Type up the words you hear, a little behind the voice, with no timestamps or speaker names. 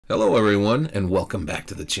Hello everyone, and welcome back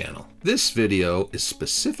to the channel. This video is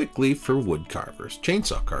specifically for wood carvers,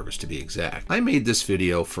 chainsaw carvers to be exact. I made this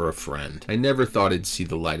video for a friend. I never thought it'd see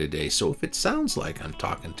the light of day, so if it sounds like I'm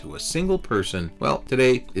talking to a single person, well,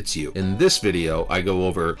 today it's you. In this video, I go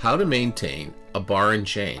over how to maintain a bar and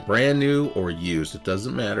chain. Brand new or used, it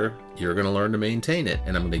doesn't matter. You're gonna learn to maintain it,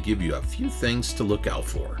 and I'm gonna give you a few things to look out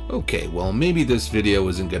for. Okay, well, maybe this video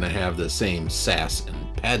isn't gonna have the same sass and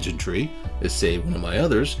pageantry as say one of my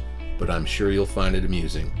others, but I'm sure you'll find it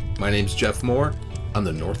amusing. My name's Jeff Mohr. I'm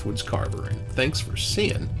the Northwoods Carver, and thanks for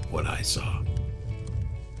seeing what I saw.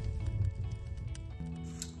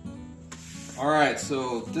 Alright,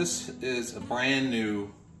 so this is a brand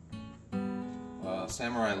new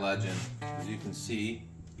Samurai Legend. As you can see,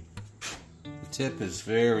 the tip is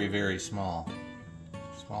very, very small.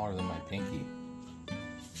 Smaller than my pinky.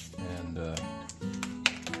 And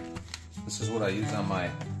this is what I use on my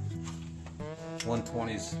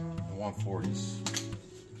 120s and 140s.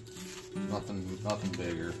 Nothing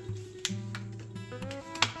bigger.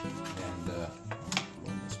 And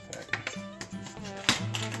in this package.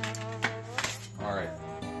 All right.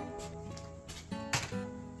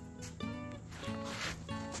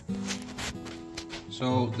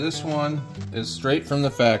 So this one is straight from the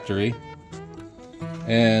factory,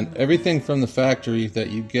 and everything from the factory that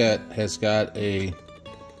you get has got a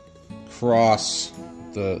cross.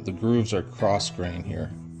 The grooves are cross grain here.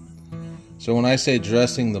 So when I say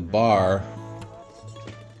dressing the bar,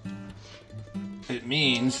 it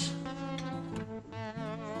means,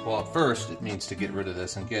 well, at first it means to get rid of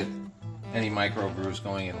this and get any micro grooves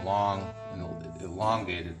going in long and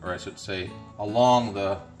elongated, or I should say along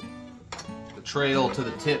the trail to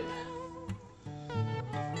the tip.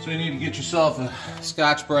 So you need to get yourself a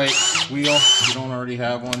Scotch-Brite wheel if you don't already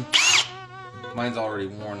have one. Mine's already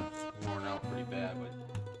worn out pretty bad.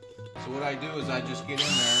 So what I do is I just get in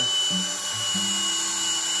there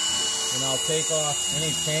and I'll take off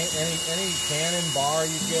any cannon bar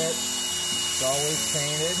you get. It's always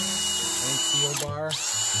painted. Any steel bar.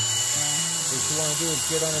 What you want to do is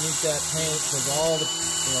get underneath that paint, because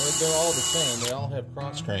they're all the same. They all have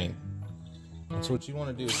cross grain. And so what you want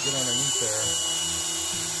to do is get underneath there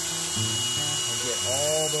and get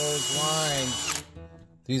all those lines.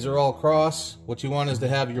 These are all cross. What you want is to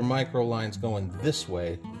have your micro lines going this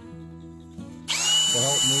way to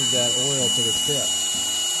help move that oil to the tip.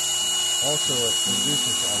 Also, it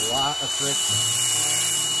reduces a lot of friction.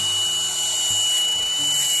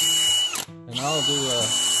 And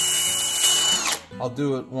I'll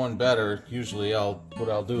do it one better. Usually what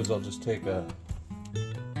I'll do is I'll just take a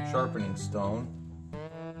sharpening stone.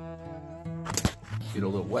 Get a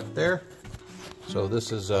little wet there. So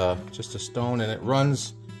this is just a stone, and it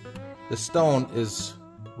runs. The stone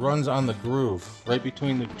runs on the groove, right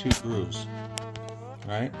between the two grooves.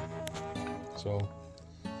 All right. So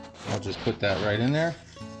I'll just put that right in there,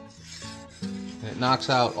 and it knocks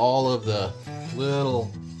out all of the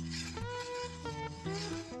little.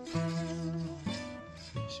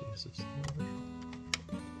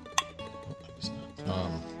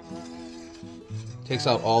 Takes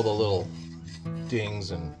out all the little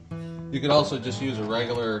dings, and you could also just use a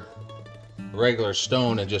regular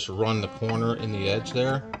stone and just run the corner in the edge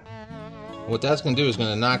there. What that's going to do is going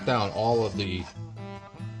to knock down all of the.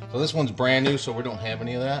 So this one's brand new, so we don't have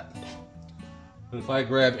any of that. But if I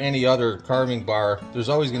grab any other carving bar, there's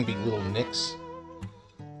always going to be little nicks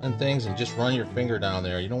and things, and just run your finger down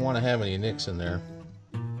there. You don't want to have any nicks in there.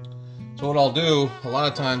 So what I'll do a lot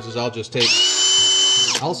of times is I'll just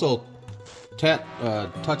also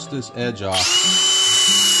touch this edge off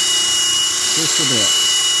just a bit,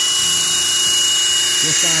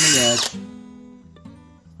 just on the edge.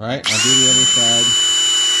 All right, I'll do the other side.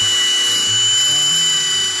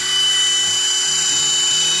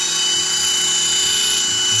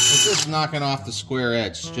 It's just knocking off the square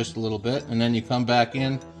edge just a little bit, and then you come back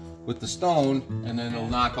in with the stone, and then it'll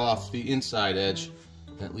knock off the inside edge,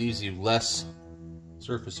 and it leaves you less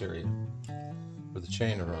surface area for the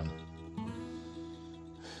chain to run.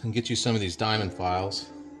 And get you some of these diamond files,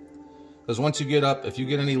 because once you get up, if you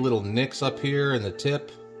get any little nicks up here in the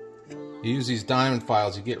tip, you use these diamond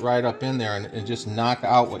files. You get right up in there and just knock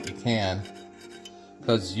out what you can,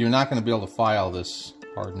 because you're not going to be able to file this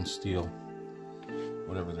hardened steel,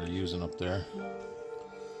 whatever they're using up there.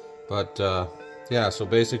 But yeah, so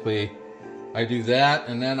basically I do that,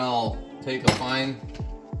 and then I'll take a fine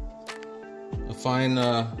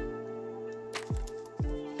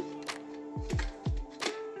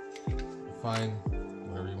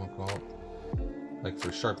whatever you want to call it, like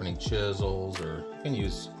for sharpening chisels, or you can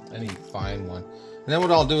use any fine one. And then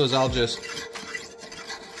what I'll do is I'll just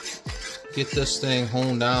get this thing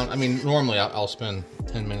honed down. I mean, normally I'll spend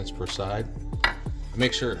 10 minutes per side.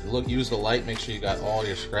 Make sure, use the light, make sure you got all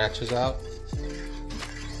your scratches out.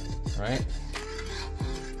 Right?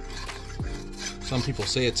 Some people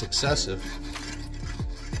say it's excessive.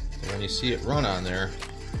 But when you see it run on there,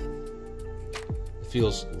 it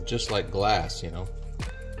feels just like glass, you know?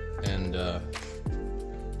 And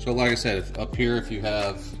so like I said, up here if you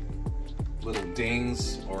have little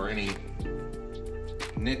dings or any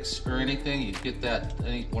nicks or anything, you get that,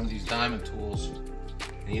 one of these diamond tools,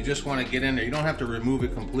 and you just want to get in there. You don't have to remove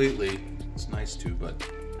it completely. It's nice to, but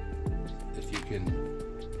if you can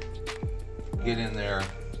get in there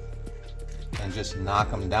and just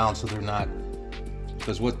knock them down so they're not,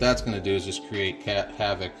 because what that's going to do is just create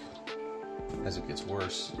havoc as it gets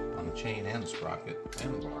worse on the chain and the sprocket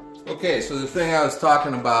and the bar. Okay, so the thing I was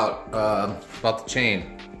talking about the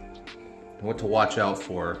chain, what to watch out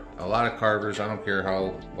for. A lot of carvers, I don't care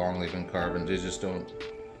how long they've been carving, they just don't,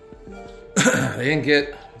 they didn't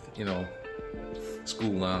get, you know,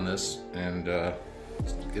 school on this, and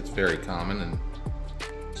it's very common, and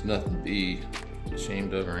it's nothing to be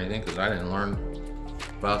ashamed of or anything, because I didn't learn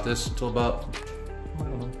about this until about, I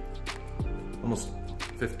don't know, almost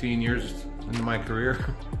 15 years into my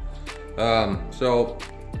career. So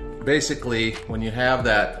basically, when you have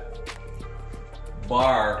that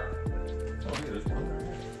bar,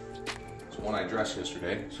 one I dressed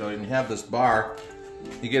yesterday. So when you have this bar,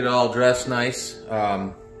 you get it all dressed nice. This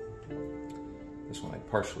one I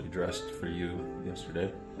partially dressed for you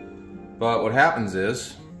yesterday. But what happens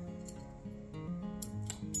is,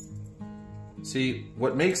 see,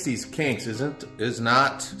 what makes these kinks is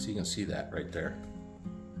not, so you can see that right there.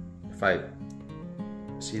 If I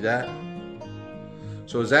see that,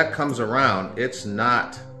 so as that comes around, it's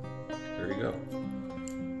not, there you go,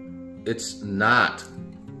 it's not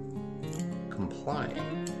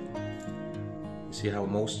complying. You see how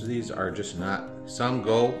most of these are just not, some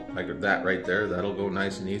go like that right there, that'll go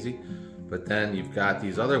nice and easy, but then you've got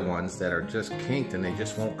these other ones that are just kinked and they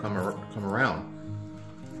just won't come around.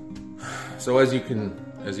 So as you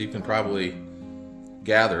can probably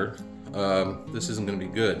gather, this isn't going to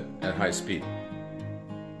be good at high speed.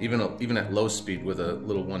 Even at low speed with a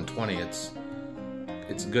little 120, it's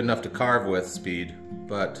good enough to carve with speed,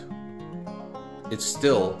 but it's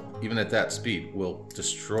still, even at that speed, will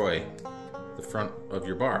destroy the front of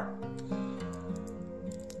your bar.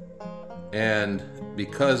 And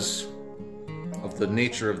because of the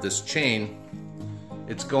nature of this chain,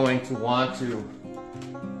 it's going to want to,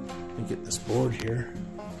 let me get this board here.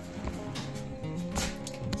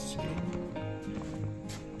 Let's see.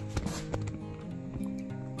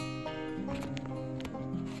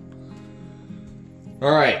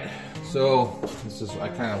 All right, so this is, I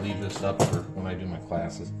kind of leave this up for when I do my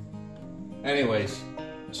classes. Anyways,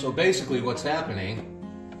 so basically what's happening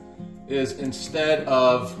is instead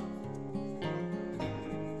of,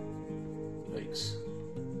 yikes,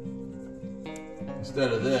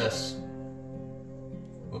 instead of this,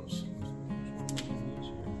 whoops,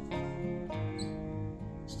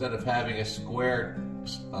 instead of having a square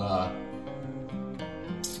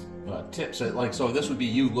tip, so like, so this would be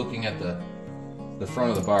you looking at the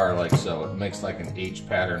front of the bar like so. It makes like an H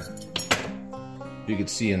pattern. You can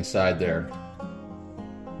see inside there,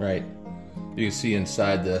 right? You can see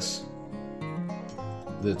inside this,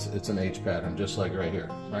 it's an H pattern, just like right here,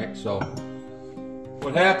 right? So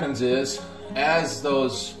what happens is, as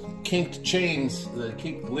those kinked chains, the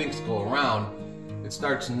kinked links go around, it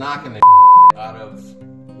starts knocking the out of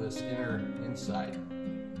this inner inside,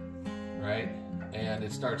 right? And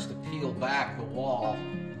it starts to peel back the wall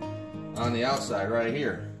on the outside right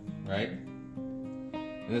here, right?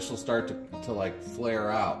 And this will start to like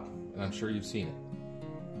flare out, and I'm sure you've seen it.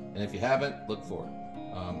 And if you haven't, look for it.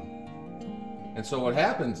 And so what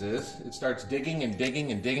happens is it starts digging and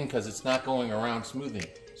digging and digging because it's not going around smoothly.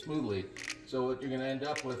 So what you're going to end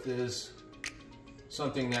up with is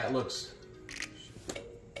something that looks,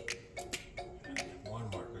 one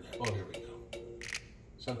marker, oh here we go,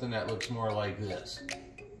 something that looks more like this,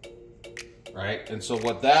 right? And so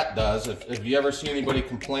what that does, if you ever see anybody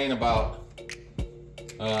complain about,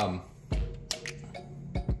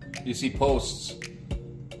 you see posts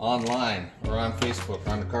online or on Facebook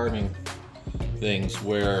on the carving things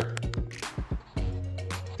where,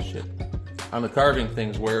 on the carving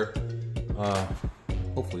things where,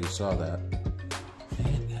 hopefully you saw that.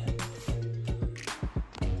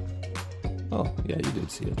 Oh, yeah, you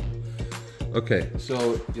did see it. Okay,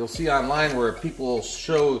 so you'll see online where people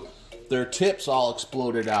show their tips all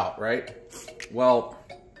exploded out, right? Well,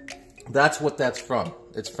 that's what that's from.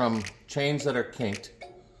 It's from chains that are kinked,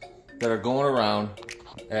 that are going around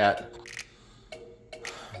at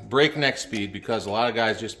breakneck speed because a lot of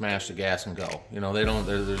guys just mash the gas and go. You know, they don't.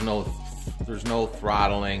 There's no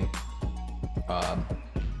throttling.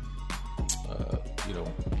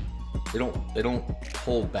 You know, they don't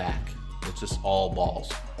hold back. It's just all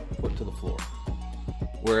balls put to the floor.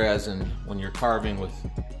 Whereas when you're carving with,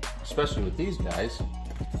 especially with these guys,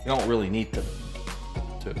 you don't really need to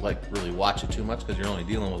like really watch it too much because you're only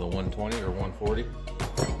dealing with a 120 or 140.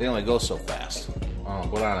 They only go so fast.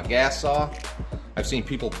 But on a gas saw, I've seen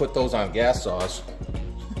people put those on gas saws.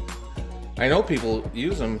 I know people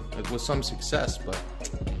use them with some success, but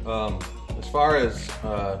as far as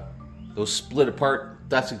those split apart,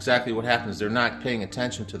 that's exactly what happens. They're not paying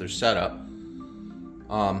attention to their setup.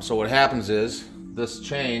 So what happens is this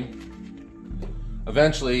chain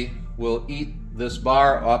eventually will eat this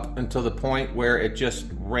bar up until the point where it just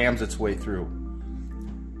rams its way through,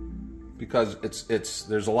 because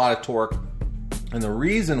there's a lot of torque. And the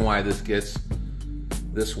reason why this gets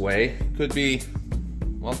this way could be,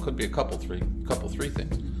 well, it could be a couple three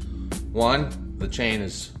things. One, the chain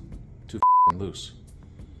is too loose.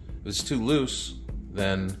 If it's too loose,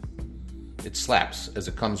 then it slaps as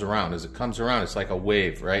it comes around. As it comes around, it's like a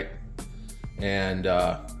wave, right? And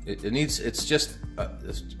I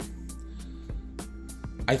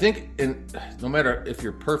think no matter if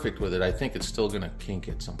you're perfect with it, I think it's still gonna kink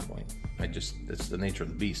at some point. It's the nature of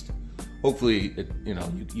the beast. Hopefully,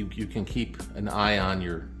 you can keep an eye on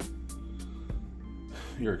your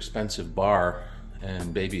expensive bar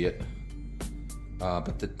and baby it.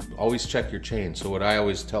 But always check your chain. So what I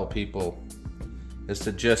always tell people is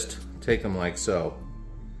to just take them like so,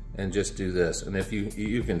 and just do this. And if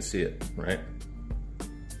you can see it, right?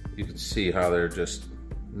 You can see how they're just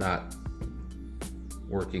not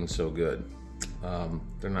working so good.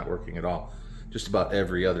 They're not working at all. Just about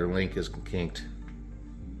every other link is kinked.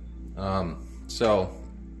 So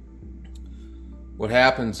what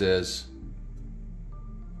happens is,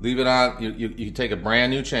 leave it on. You take a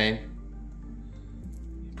brand new chain,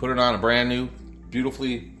 put it on a brand new,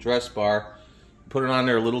 beautifully dressed bar, put it on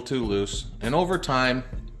there a little too loose, and over time,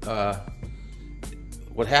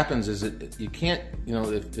 what happens is you can't,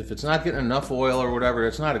 if it's not getting enough oil or whatever,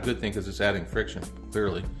 it's not a good thing because it's adding friction,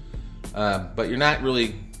 clearly. But you're not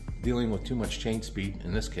really dealing with too much chain speed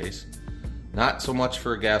in this case. Not so much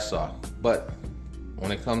for a gas saw, but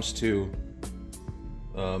when it comes to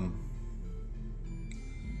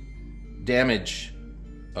damage,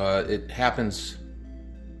 it happens.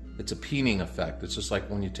 It's a peening effect. It's just like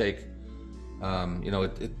when you take,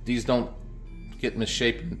 these don't get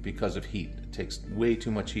misshapen because of heat. It takes way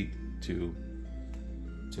too much heat to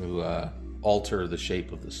alter the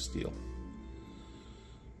shape of the steel.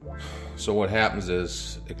 So what happens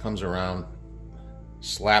is it comes around,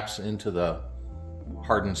 slaps into the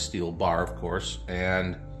hardened steel bar, of course,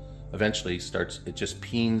 and eventually it just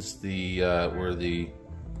peens the where the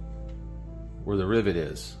rivet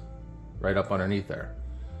is, right up underneath there.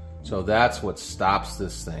 So that's what stops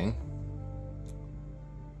this thing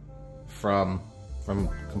from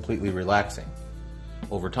completely relaxing.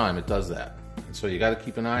 Over time, it does that. And so you got to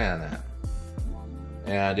keep an eye on that.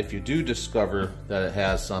 And if you do discover that it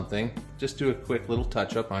has something, just do a quick little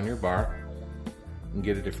touch-up on your bar and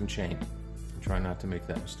get a different chain. Try not to make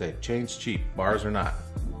that mistake. Chain's cheap, bars are not.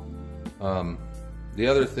 The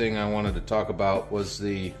other thing I wanted to talk about was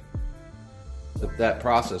that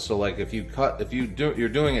process. So like if you're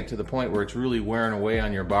doing it to the point where it's really wearing away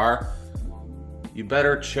on your bar, you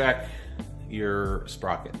better check your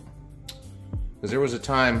sprocket. Because there was a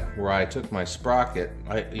time where I took my sprocket,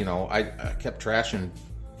 I kept trashing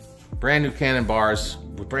brand new Cannon bars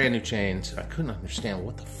with brand new chains. I couldn't understand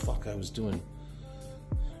what the fuck I was doing,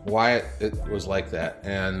 why it was like that.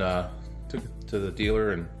 And took it to the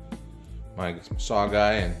dealer and my saw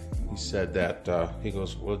guy, and he said that, he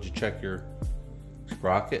goes, well, did you check your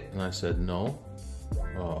sprocket? And I said, no.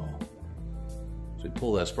 Oh. So he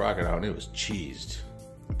pulled that sprocket out and it was cheesed.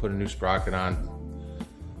 I put a new sprocket on,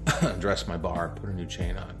 dressed my bar, put a new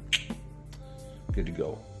chain on. Good to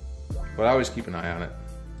go. But I always keep an eye on it.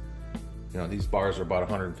 These bars are about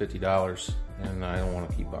 $150 and I don't want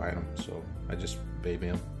to keep buying them, so I just baby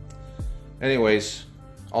them. Anyways,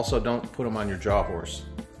 also don't put them on your jaw horse,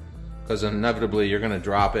 because inevitably you're going to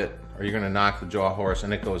drop it or you're going to knock the jaw horse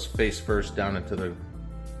and it goes face first down into the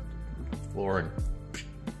floor and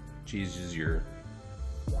cheeses your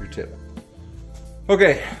tip.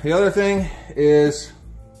 Okay, the other thing is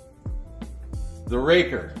the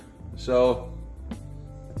raker. So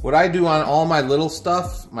what I do on all my little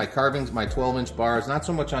stuff, my carvings, my 12-inch bars, not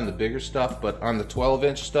so much on the bigger stuff, but on the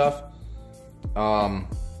 12-inch stuff,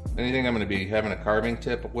 anything I'm going to be having a carving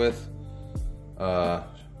tip with,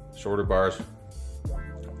 shorter bars,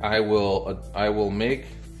 I will make,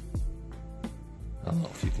 I don't know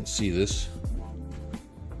if you can see this.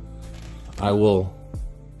 I will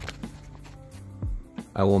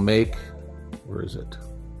make, where is it?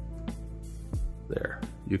 There.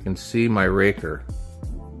 You can see my raker.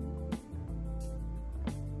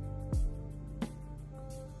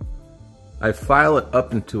 I file it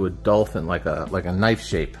up into a dolphin, like a knife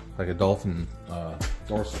shape, like a dolphin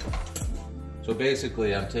dorsal. So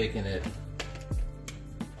basically, I'm taking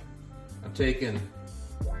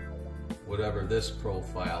whatever this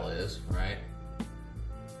profile is, right?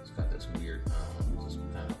 It's got this weird, this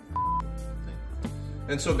kind of thing.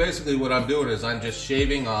 And so basically, what I'm doing is I'm just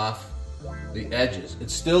shaving off the edges.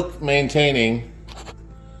 It's still maintaining.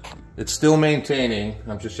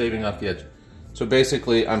 I'm just shaving off the edge. So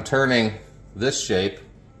basically, I'm turning this shape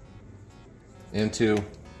into,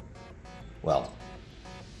 well,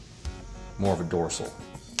 more of a dorsal.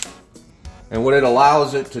 And what it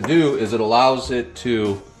allows it to do is it allows it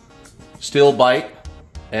to still bite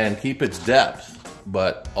and keep its depth,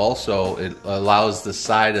 but also it allows the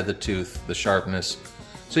side of the tooth, the sharpness.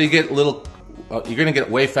 So you get little, you're gonna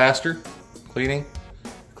get way faster clean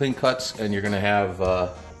cuts, and you're gonna have,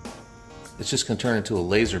 it's just gonna turn into a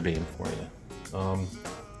laser beam for you.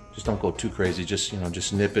 Just don't go too crazy. Just, you know,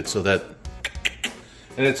 just nip it so that,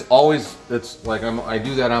 and it's like I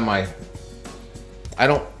do that on my, I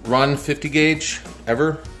don't run 50 gauge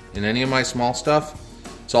ever in any of my small stuff.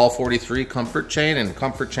 It's all 43 comfort chain, and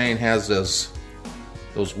comfort chain has those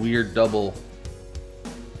weird double,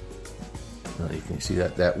 you can see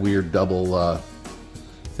that weird double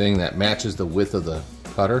thing that matches the width of the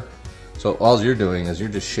cutter. So all you're doing is you're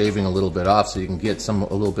just shaving a little bit off so you can get a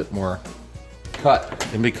little bit more cut.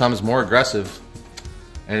 It becomes more aggressive,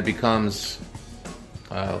 and it becomes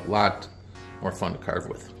a lot more fun to carve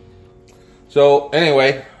with. So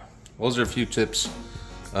anyway, those are a few tips.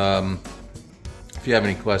 If you have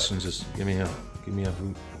any questions, just give me a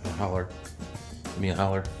holler. Give me a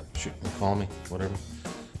holler. Shoot, call me, whatever.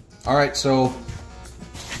 All right. So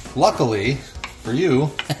luckily for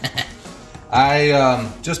you,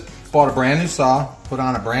 I just bought a brand new saw, put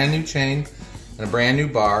on a brand new chain and a brand new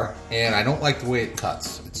bar, and I don't like the way it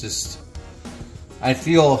cuts. It's just, I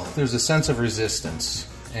feel there's a sense of resistance.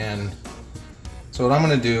 And so what I'm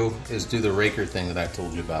gonna do is do the raker thing that I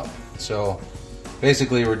told you about. So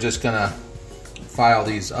basically we're just gonna file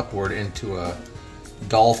these upward into a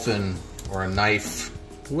dolphin or a knife.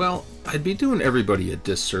 Well, I'd be doing everybody a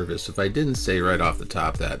disservice if I didn't say right off the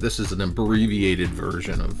top that this is an abbreviated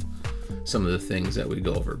version of some of the things that we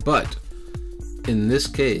go over. But in this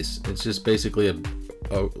case, it's just basically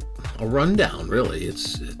a rundown, really.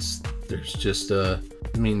 There's just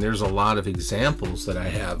I mean, there's a lot of examples that I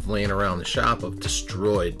have laying around the shop of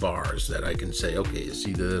destroyed bars that I can say, okay, you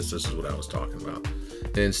see this is what I was talking about.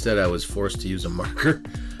 And instead I was forced to use a marker.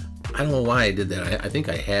 I don't know why I did that. I think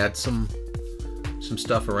I had some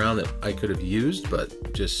stuff around that I could have used,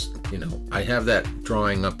 but just, you know, I have that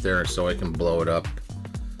drawing up there so I can blow it up,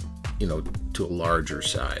 you know, to a larger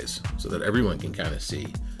size so that everyone can kind of see.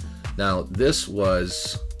 Now, this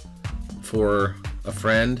was for a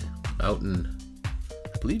friend out in,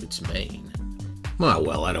 I believe it's Maine.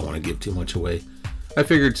 Well, I don't want to give too much away. I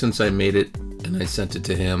figured since I made it and I sent it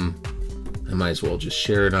to him, I might as well just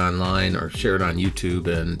share it online or share it on YouTube.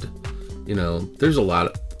 And, you know, there's a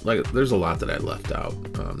lot that I left out.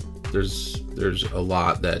 There's a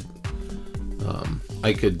lot that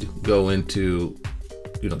I could go into,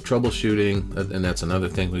 you know, troubleshooting, and that's another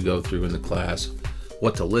thing we go through in the class.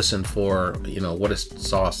 What to listen for, you know, what a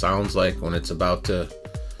saw sounds like when it's about to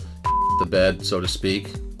the bed, so to speak.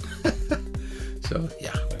 So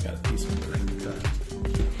yeah, I got a piece of it.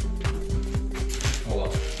 Oh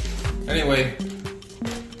well. Anyway,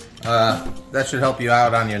 that should help you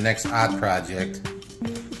out on your next odd project.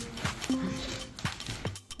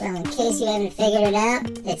 Well, in case you haven't figured it out,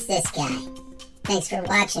 it's this guy. Thanks for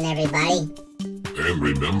watching, everybody. And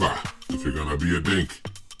remember, if you're gonna be a dink,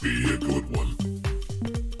 be a good one.